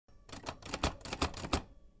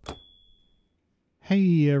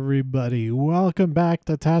Hey everybody, welcome back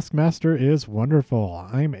to Taskmaster is Wonderful.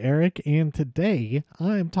 I'm Eric, and today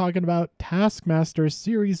I'm talking about Taskmaster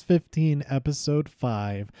Series 15, Episode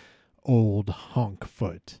 5, Old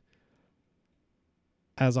Honkfoot.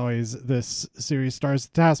 As always, this series stars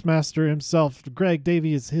the Taskmaster himself, Greg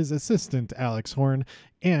Davies, his assistant, Alex Horne,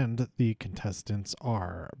 and the contestants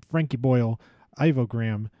are Frankie Boyle, Ivo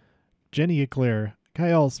Graham, Jenny Eclair,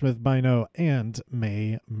 Kiell Smith-Bynoe, and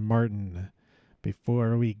Mae Martin.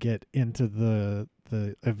 Before we get into the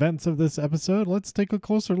events of this episode, let's take a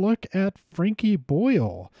closer look at Frankie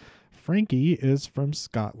Boyle. Frankie is from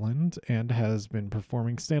Scotland and has been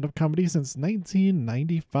performing stand-up comedy since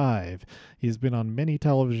 1995. He's been on many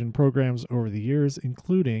television programs over the years,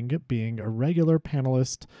 including being a regular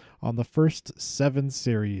panelist on the first 7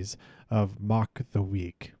 series of Mock the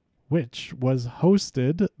Week, which was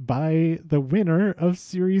hosted by the winner of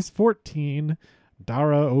Series 14,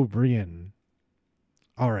 Dara O'Brien.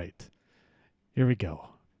 All right, here we go.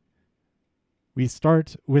 We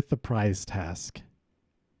start with the prize task.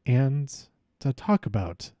 And to talk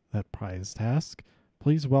about that prize task,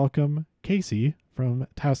 please welcome Casey from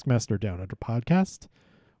Taskmaster Down Under Podcast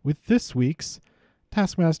with this week's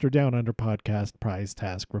Taskmaster Down Under Podcast prize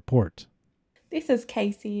task report. This is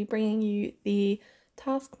Casey bringing you the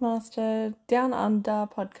Taskmaster Down Under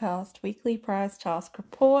Podcast weekly prize task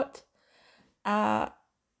report.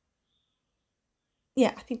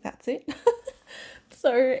 Yeah, I think that's it.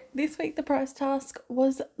 So this week the prize task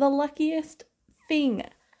was the luckiest thing.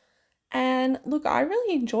 And look, I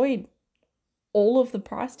really enjoyed all of the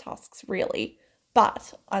prize tasks, really.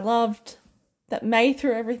 But I loved that Mae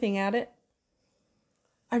threw everything at it.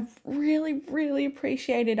 I really, really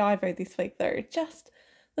appreciated Ivo this week, though. Just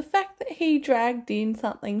the fact that he dragged in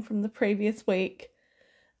something from the previous week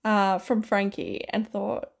from Frankie and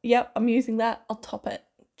thought, yep, I'm using that, I'll top it.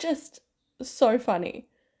 Just so funny.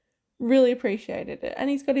 Really appreciated it. And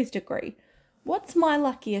he's got his degree. What's my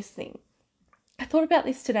luckiest thing? I thought about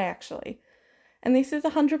this today, actually. And this is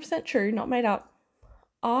 100% true, not made up.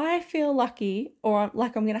 I feel lucky, or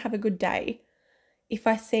like I'm going to have a good day, if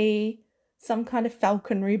I see some kind of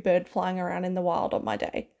falconry bird flying around in the wild on my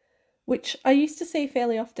day, which I used to see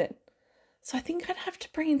fairly often. So I think I'd have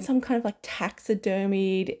to bring in some kind of like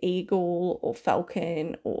taxidermied eagle or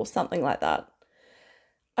falcon or something like that.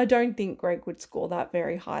 I don't think Greg would score that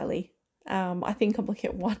very highly. I think I'm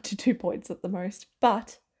looking at 1 to 2 points at the most.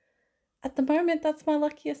 But at the moment, that's my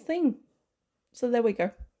luckiest thing. So there we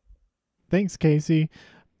go. Thanks, Casey.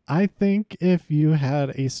 I think if you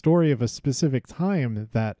had a story of a specific time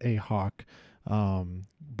that a hawk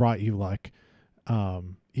brought you luck,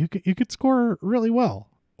 you could score really well.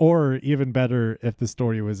 Or even better, if the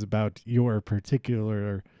story was about your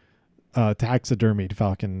particular taxidermied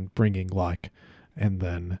falcon bringing luck, and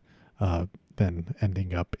then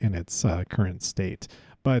ending up in its current state.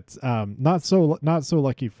 But not so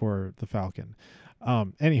lucky for the falcon.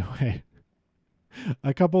 Anyway,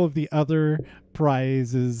 a couple of the other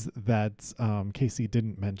prizes that Casey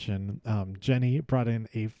didn't mention. Jenny brought in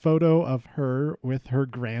a photo of her with her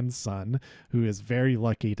grandson, who is very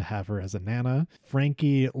lucky to have her as a nana.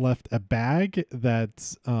 Frankie left a bag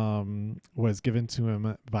that was given to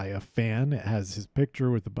him by a fan. It has his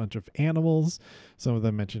picture with a bunch of animals. Some of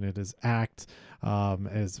them mention it as act.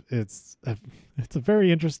 It's a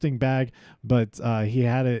very interesting bag, but he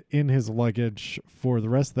had it in his luggage for the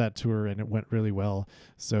rest of that tour, and it went really well.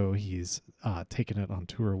 So he's taken it on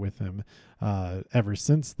tour with him ever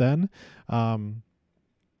since then. And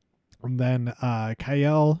then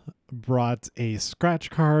Kiell brought a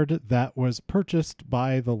scratch card that was purchased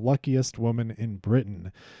by the luckiest woman in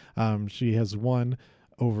Britain. She has won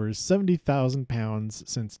over £70,000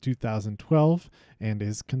 since 2012 and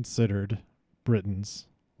is considered Britain's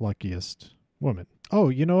luckiest woman. Oh,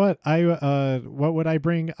 you know what? What would I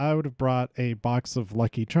bring? I would have brought a box of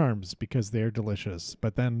Lucky Charms because they're delicious.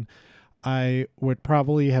 But then I would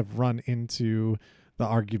probably have run into the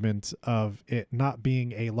argument of it not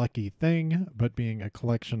being a lucky thing, but being a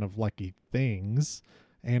collection of lucky things,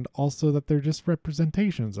 and also that they're just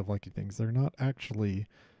representations of lucky things. They're not actually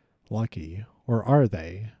lucky, or are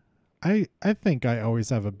they? I think I always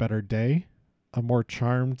have a better day, a more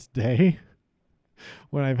charmed day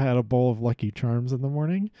when I've had a bowl of Lucky Charms in the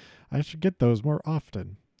morning. I should get those more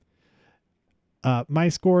often. My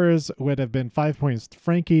scores would have been 5 points to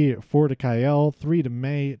Frankie, 4 to Kiell, 3 to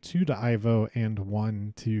Mae, 2 to Ivo, and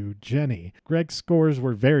 1 to Jenny. Greg's scores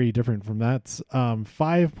were very different from that.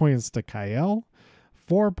 5 points to Kiell,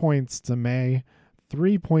 4 points to Mae,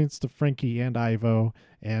 3 points to Frankie and Ivo,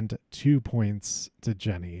 and 2 points to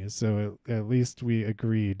Jenny. So at least we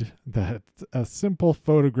agreed that a simple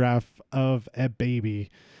photograph of a baby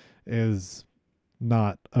is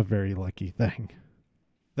not a very lucky thing.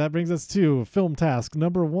 That brings us to film task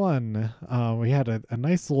number 1. We had a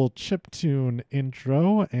nice little chiptune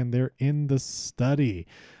intro, and they're in the study.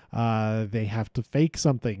 They have to fake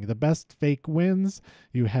something. The best fake wins.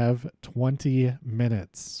 You have 20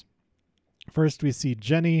 minutes. First, we see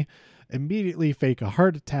Jenny immediately fake a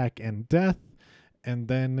heart attack and death, and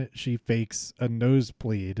then she fakes a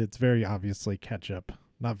nosebleed. It's very obviously ketchup,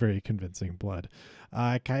 not very convincing blood.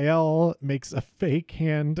 Kiell makes a fake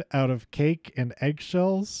hand out of cake and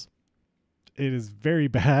eggshells. It is very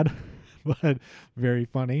bad, but very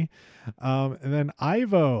funny. And then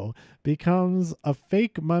Ivo becomes a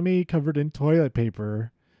fake mummy covered in toilet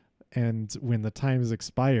paper. And when the time is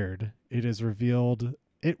expired, it is revealed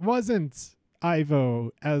it wasn't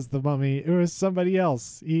Ivo as the mummy. It was somebody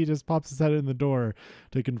else. He just pops his head in the door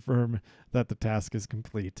to confirm that the task is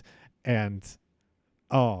complete. And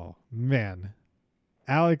oh, man.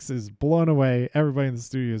 Alex is blown away. Everybody in the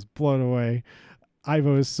studio is blown away.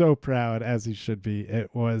 Ivo is so proud, as he should be. It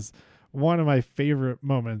was one of my favorite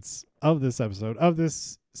moments of this episode, of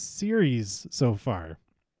this series so far.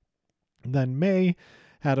 And then Mae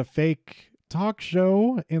had a fake talk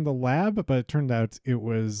show in the lab, but it turned out it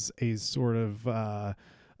was a sort of a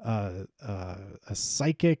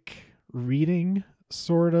psychic reading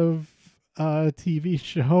sort of TV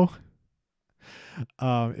show.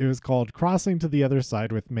 It was called Crossing to the Other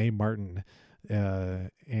Side with Mae Martin,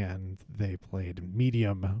 and they played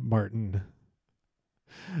Medium Martin.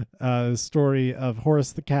 The story of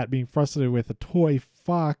Horace the cat being frustrated with a toy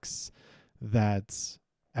fox that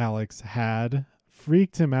Alex had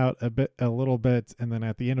freaked him out a little bit, and then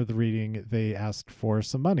at the end of the reading, they asked for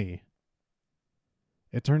some money.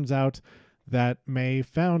 It turns out that Mae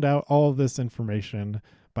found out all of this information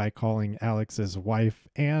by calling Alex's wife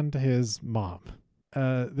and his mom.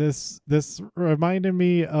 This reminded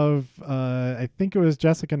me of I think it was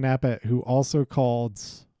Jessica Knappett who also called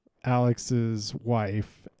Alex's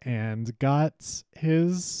wife and got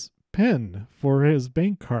his PIN for his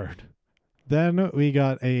bank card. Then we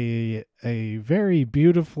got a very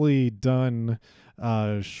beautifully done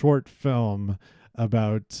short film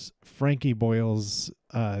about Frankie Boyle's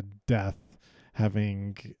death,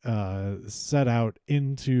 having set out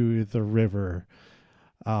into the river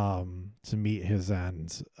to meet his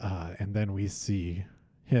end. And then we see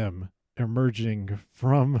him emerging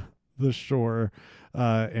from the shore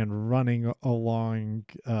and running along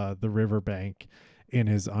the riverbank in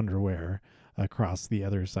his underwear across the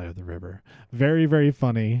other side of the river. Very, very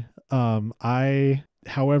funny. I,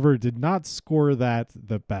 however, did not score that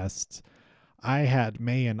the best. I had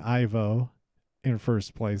Mae and Ivo in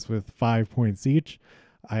first place with 5 points each.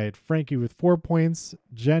 I had Frankie with 4 points,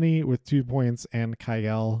 Jenny with 2 points, and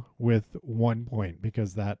Kiell with 1 point,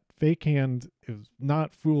 because that fake hand is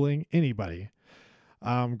not fooling anybody.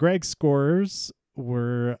 Greg's scores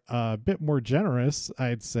were a bit more generous,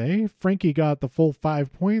 I'd say. Frankie got the full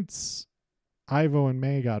 5 points. Ivo and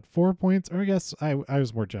Mae got 4 points. Or I guess I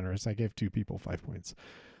was more generous. I gave 2 people 5 points.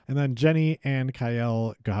 And then Jenny and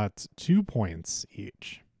Kiell got 2 points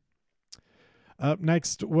each. Up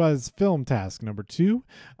next was film task number 2.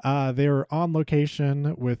 They were on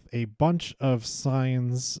location with a bunch of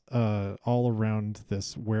signs all around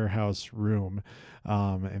this warehouse room.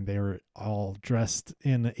 And they were all dressed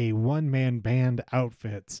in a one-man band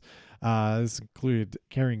outfit. This included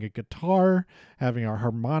carrying a guitar, having a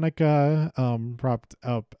harmonica propped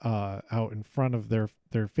up out in front of their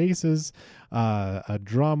faces, a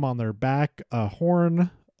drum on their back, a horn,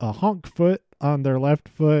 a Honkfoot on their left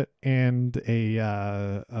foot, and a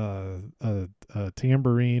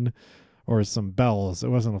tambourine or some bells. It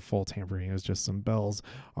wasn't a full tambourine, it was just some bells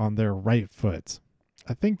on their right foot.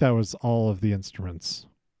 I think that was all of the instruments.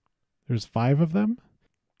 There's 5 of them.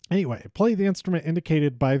 Anyway, play the instrument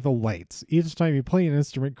indicated by the lights. Each time you play an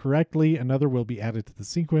instrument correctly, another will be added to the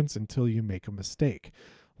sequence until you make a mistake.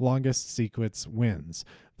 Longest sequence wins.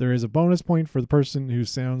 There is a bonus point for the person who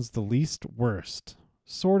sounds the least worst.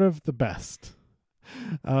 Sort of the best.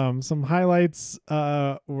 Some highlights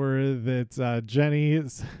were that Jenny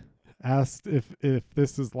asked if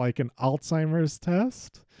this is like an Alzheimer's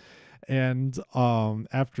test. And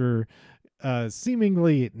after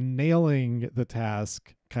seemingly nailing the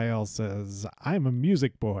task, Kiell says, "I'm a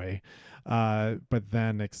music boy," but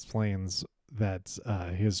then explains that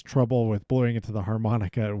his trouble with blowing into the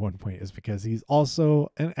harmonica at one point is because he's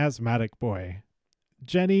also an asthmatic boy.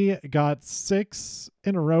 Jenny got 6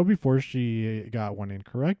 in a row before she got one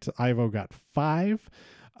incorrect. Ivo got 5.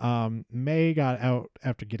 Mae got out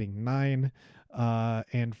after getting 9,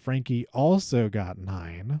 and Frankie also got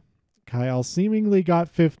 9. Kiell seemingly got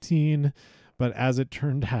 15, but as it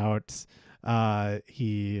turned out,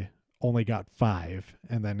 he only got 5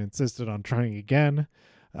 and then insisted on trying again.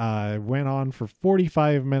 Went on for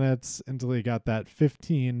 45 minutes until he got that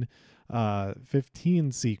 15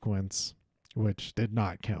 sequence, which did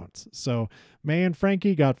not count. So Mae and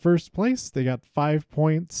Frankie got first place. They got 5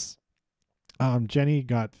 points. Jenny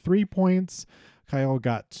got 3 points. Kiell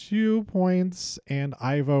got 2 points, and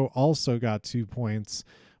Ivo also got 2 points.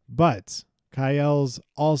 But Kiell's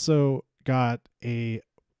also got a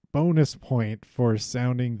bonus point for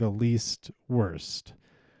sounding the least worst.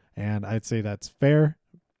 And I'd say that's fair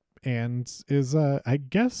and is, I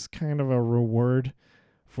guess, kind of a reward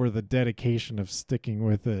for the dedication of sticking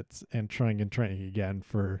with it and trying again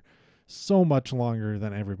for so much longer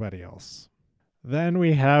than everybody else. Then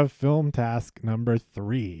we have film task number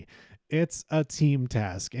 3. It's a team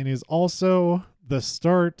task and is also the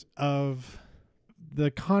start of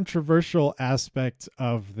the controversial aspect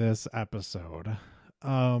of this episode.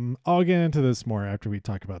 I'll get into this more after we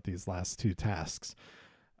talk about these last 2 tasks.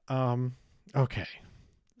 Okay.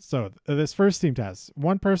 So this first team task,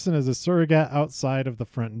 one person is a surrogate outside of the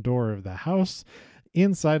front door of the house.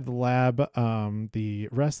 Inside the lab, the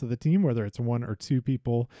rest of the team, whether it's 1 or 2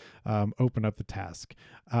 people, open up the task.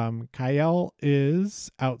 Kiell is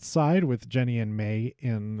outside with Jenny and Mae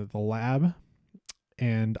in the lab,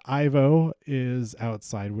 and Ivo is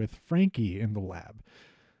outside with Frankie in the lab.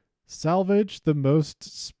 Salvage the most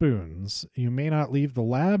spoons. You may not leave the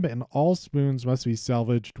lab, and all spoons must be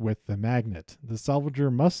salvaged with the magnet. The salvager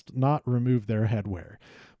must not remove their headwear.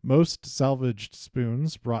 Most salvaged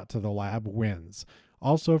spoons brought to the lab wins.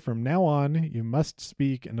 Also, from now on, you must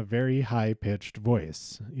speak in a very high-pitched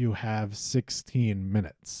voice. You have 16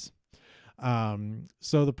 minutes.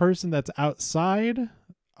 So the person that's outside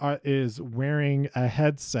is wearing a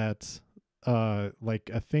headset, like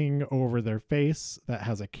a thing over their face that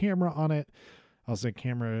has a camera on it. Also a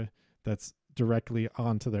camera that's directly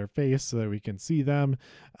onto their face so that we can see them.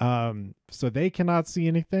 So they cannot see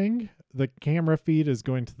anything. The camera feed is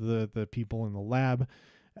going to the people in the lab,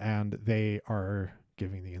 and they are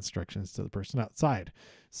giving the instructions to the person outside.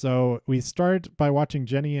 So we start by watching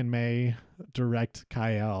Jenny and Mae direct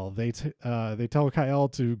Kiell. They tell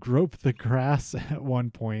Kiell to grope the grass at one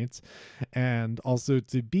point, and also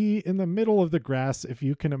to be in the middle of the grass if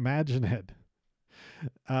you can imagine it.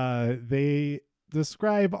 They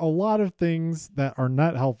describe a lot of things that are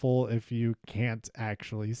not helpful if you can't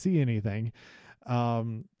actually see anything.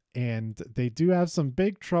 And they do have some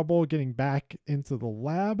big trouble getting back into the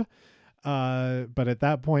lab. But at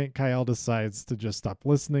that point, Kiell decides to just stop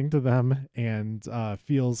listening to them and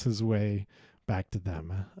feels his way back to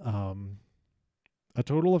them. A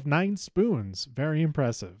total of 9 spoons. Very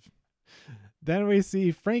impressive. Then we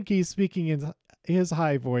see Frankie speaking in his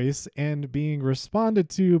high voice and being responded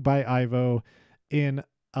to by Ivo in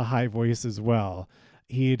a high voice as well.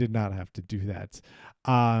 He did not have to do that.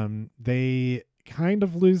 They kind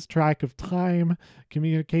of lose track of time.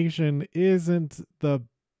 Communication isn't the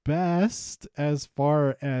best as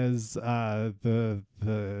far as the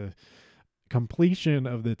completion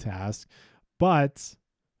of the task, but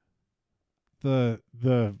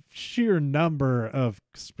the sheer number of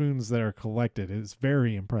spoons that are collected is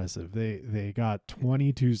very impressive. They got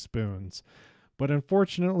 22 spoons, but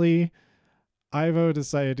unfortunately Ivo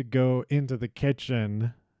decided to go into the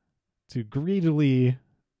kitchen to greedily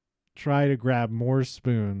try to grab more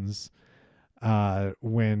spoons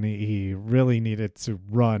when he really needed to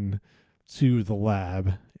run to the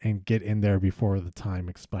lab and get in there before the time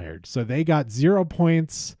expired. So they got 0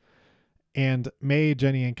 points, and Mae,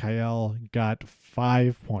 Jenny, and Kiell got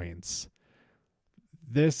 5 points.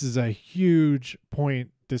 This is a huge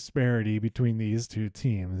point disparity between these 2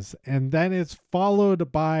 teams. And then it's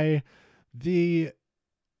followed by the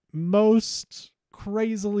most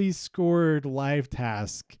crazily scored live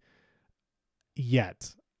task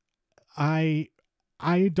yet. I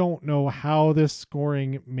don't know how this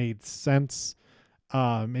scoring made sense.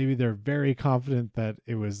 Maybe they're very confident that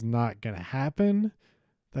it was not going to happen,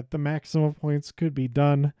 that the maximum points could be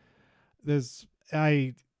done. All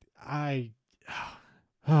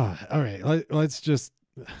right, let's just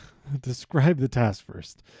describe the task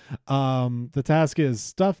first. The task is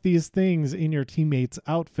stuff these things in your teammate's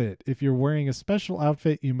outfit. If you're wearing a special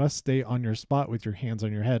outfit, you must stay on your spot with your hands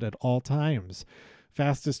on your head at all times.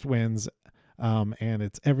 Fastest wins, and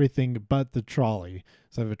it's everything but the trolley.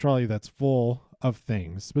 So I have a trolley that's full of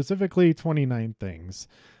things, specifically 29 things.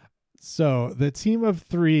 So the team of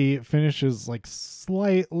 3 finishes like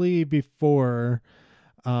slightly before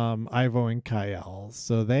Ivo and Kiell.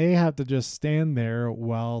 So they have to just stand there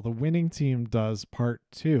while the winning team does part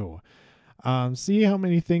 2. See how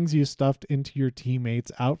many things you stuffed into your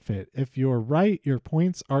teammate's outfit. If you're right, your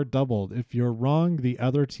points are doubled. If you're wrong, the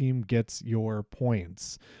other team gets your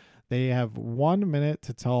points. They have 1 minute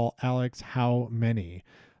to tell Alex how many.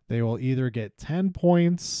 They will either get 10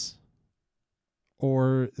 points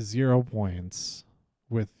or 0 points,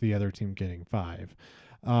 with the other team getting 5.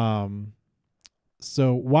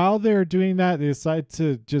 So while they're doing that, they decide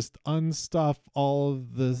to just unstuff all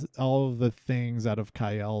of the things out of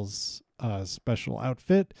Kiell's special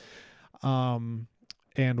outfit.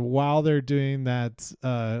 And while they're doing that,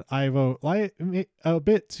 Ivo, a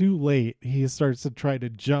bit too late, he starts to try to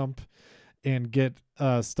jump and get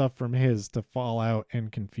stuff from his to fall out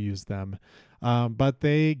and confuse them. But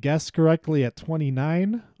they guessed correctly at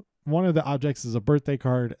 29. One of the objects is a birthday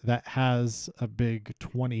card that has a big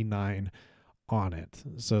 29 on it.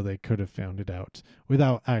 So they could have found it out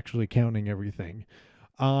without actually counting everything.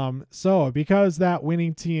 So because that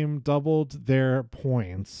winning team doubled their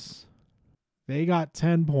points, they got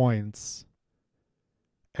 10 points.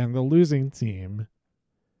 And the losing team,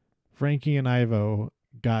 Frankie and Ivo,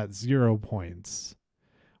 got 0 points.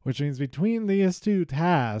 Which means between these two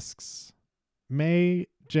tasks, Mae,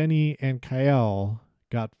 Jenny, and Kiell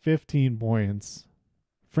got 15 points.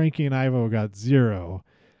 Frankie and Ivo got 0.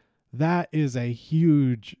 That is a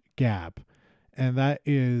huge gap. And that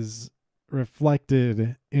is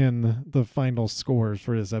reflected in the final scores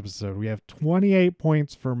for this episode. We have 28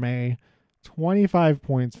 points for Mae, 25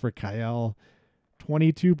 points for Kiell,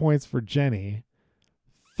 22 points for Jenny,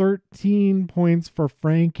 13 points for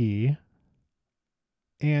Frankie,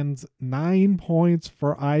 and 9 points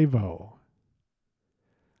for Ivo.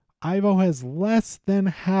 Ivo has less than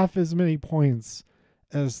half as many points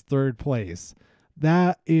as third place.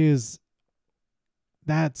 That's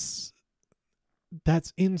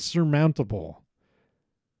insurmountable.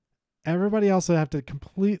 Everybody else would have to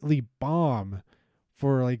completely bomb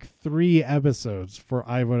for like 3 episodes for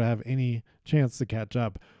Ivo to have any chance to catch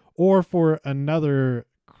up, or for another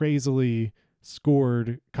crazily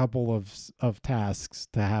scored couple of tasks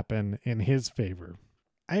to happen in his favor.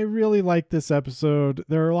 I really like this episode.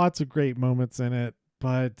 There are lots of great moments in it,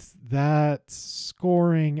 but that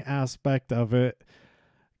scoring aspect of it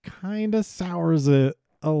kind of sours it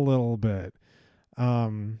a little bit.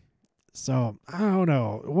 So I don't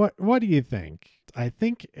know. What do you think? I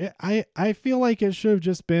feel like it should have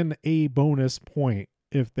just been a bonus point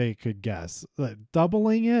if they could guess.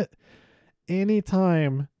 Doubling it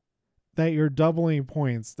anytime that you're doubling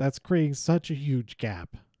points, that's creating such a huge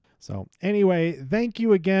gap. So anyway, thank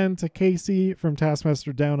you again to Casey from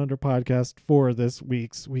Taskmaster Down Under Podcast for this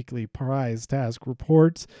week's weekly prize task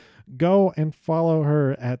report. Go and follow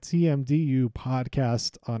her at TMDU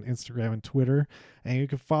Podcast on Instagram and Twitter. And you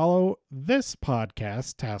can follow this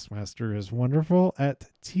podcast, Taskmaster is Wonderful,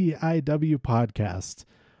 at TIW Podcast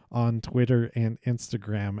on Twitter and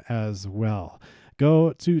Instagram as well.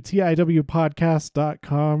 Go to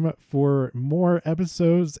tiwpodcast.com for more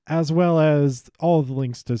episodes, as well as all the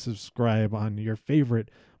links to subscribe on your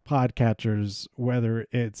favorite podcatchers, whether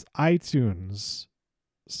it's iTunes,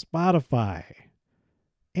 Spotify,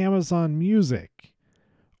 Amazon Music,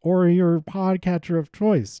 or your podcatcher of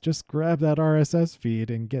choice. Just grab that RSS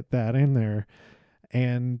feed and get that in there.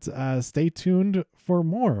 And stay tuned for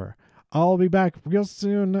more. I'll be back real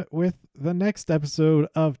soon with the next episode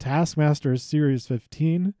of Taskmaster Series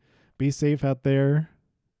 15. Be safe out there,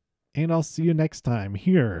 and I'll see you next time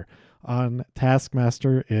here on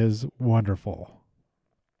Taskmaster is Wonderful.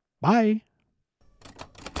 Bye.